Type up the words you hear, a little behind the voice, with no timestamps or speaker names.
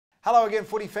Hello again,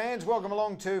 footy fans. Welcome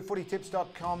along to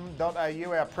footytips.com.au,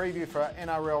 our preview for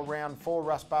NRL Round 4.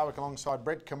 Russ Barwick alongside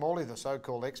Brett Kimmorley, the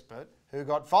so-called expert, who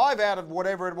got 5 out of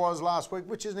whatever it was last week,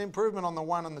 which is an improvement on the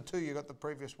 1 and the 2 you got the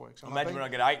previous week. So imagine when I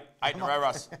get 8 in a row,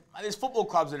 Russ. There's football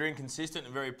clubs that are inconsistent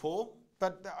and very poor.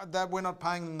 But we're not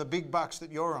paying them the big bucks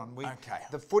that you're on. Okay.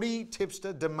 The footy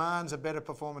tipster demands a better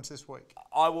performance this week.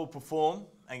 I will perform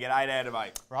and get 8 out of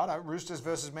 8. Righto, Roosters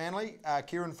versus Manly.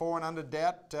 Kieran Foran under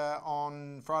doubt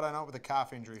on Friday night with a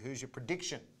calf injury. Who's your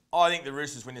prediction? I think the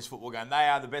Roosters win this football game. They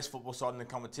are the best football side in the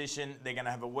competition. They're going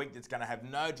to have a week that's going to have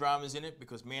no dramas in it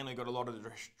because Manly got a lot of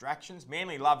distractions.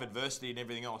 Manly love adversity and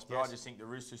everything else, but yes. I just think the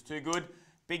Roosters too good.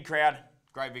 Big crowd,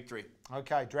 great victory.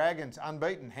 Okay, Dragons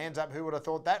unbeaten. Hands up, who would have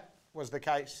thought that was the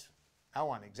case? No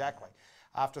one, exactly.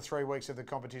 After 3 weeks of the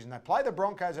competition. They play the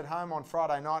Broncos at home on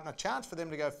Friday night and a chance for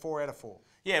them to go 4 out of 4.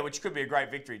 Yeah, which could be a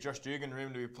great victory. Josh Dugan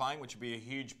room to be playing, which would be a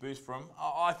huge boost for him.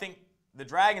 I think the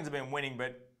Dragons have been winning,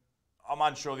 but I'm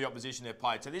unsure of the opposition they've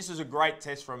played. So this is a great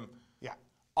test from... Yeah.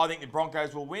 I think the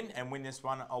Broncos will win and win this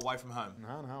one away from home.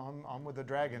 No, I'm with the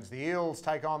Dragons. The Eels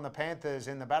take on the Panthers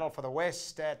in the battle for the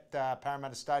West at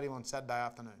Parramatta Stadium on Saturday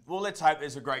afternoon. Well, let's hope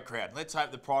there's a great crowd. Let's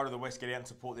hope the pride of the West get out and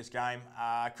support this game.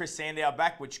 Chris Sandow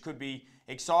back, which could be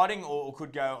exciting or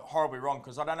could go horribly wrong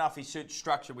because I don't know if he suits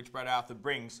structure, which Brad Arthur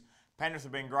brings. Penrith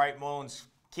have been great. Moreland's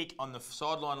kick on the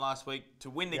sideline last week to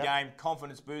win the game,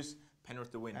 confidence boost.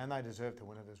 Penrith to win. And they deserve to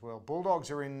win it as well.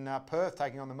 Bulldogs are in Perth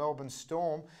taking on the Melbourne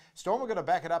Storm. Storm are going to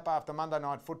back it up after Monday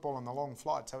night football and the long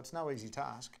flight, so it's no easy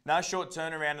task. No short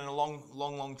turnaround and a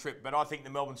long trip, but I think the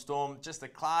Melbourne Storm, just the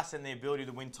class and the ability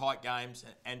to win tight games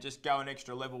and just go an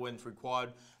extra level when it's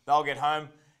required, they'll get home.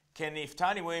 If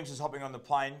Tony Williams is hopping on the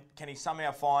plane, can he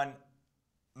somehow find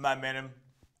momentum,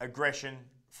 aggression,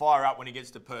 fire up when he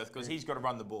gets to Perth because he's got to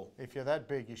run the ball. If you're that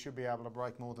big, you should be able to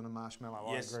break more than a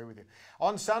marshmallow. Yes. I agree with you.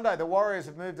 On Sunday, the Warriors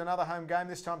have moved another home game,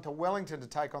 this time to Wellington to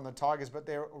take on the Tigers, but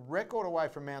their record away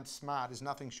from Mount Smart is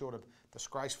nothing short of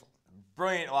disgraceful.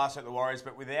 Brilliant last week, the Warriors,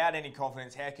 but without any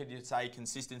confidence, how could you say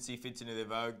consistency fits into their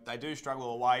vogue? They do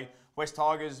struggle away. West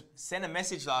Tigers sent a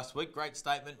message last week, great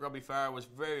statement. Robbie Farah was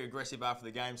very aggressive after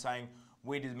the game saying,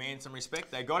 we demand some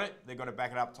respect. They got it. They've got to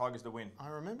back it up. Tigers to win. I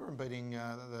remember them beating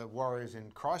the Warriors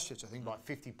in Christchurch, I think, by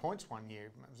 50 points one year.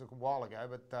 It was a while ago,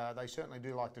 but they certainly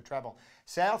do like to travel.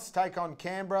 Souths take on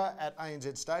Canberra at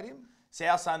ANZ Stadium.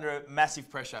 Souths under massive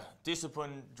pressure.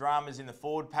 Discipline, dramas in the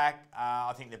forward pack.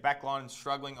 I think their backline is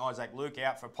struggling. Isaac Luke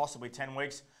out for possibly 10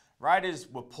 weeks. Raiders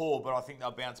were poor, but I think they'll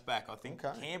bounce back. I think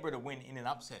Canberra to win in an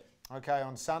upset. Okay,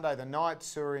 on Sunday, the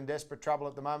Knights, who are in desperate trouble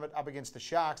at the moment, up against the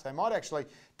Sharks. They might actually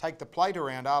take the plate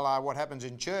around, a la what happens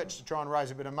in church, to try and raise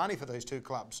a bit of money for these two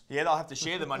clubs. Yeah, they'll have to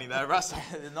share the money though, Russ.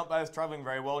 They're not both travelling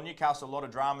very well. Newcastle, a lot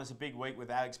of dramas. A big week with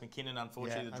Alex McKinnon,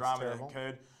 unfortunately, the drama that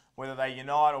occurred. Whether they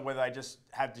unite or whether they just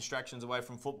have distractions away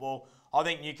from football. I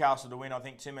think Newcastle to win. I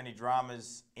think too many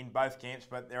dramas in both camps,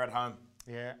 but they're at home.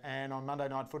 Yeah, and on Monday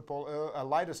Night Football, a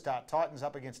later start. Titans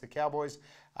up against the Cowboys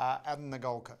out in the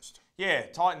Gold Coast. Yeah,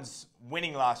 Titans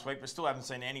winning last week, but still haven't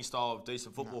seen any style of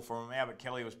decent football from them. Albert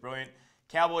Kelly was brilliant.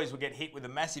 Cowboys will get hit with a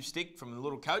massive stick from the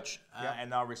little coach,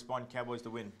 and they'll respond Cowboys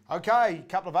to win. Okay, a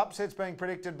couple of upsets being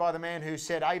predicted by the man who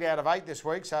said 8 out of 8 this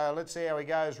week, so let's see how he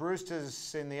goes.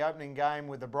 Roosters in the opening game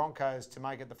with the Broncos to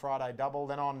make it the Friday double.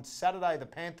 Then on Saturday, the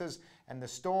Panthers and the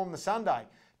Storm. The Sunday,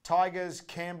 Tigers,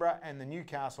 Canberra and the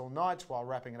Newcastle Knights, while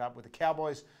wrapping it up with the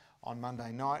Cowboys on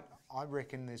Monday night. I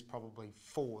reckon there's probably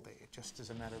 4 there, just as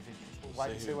a matter of interest. We'll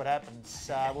wait and see what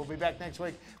happens. We'll be back next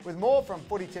week with more from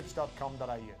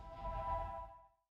footytips.com.au.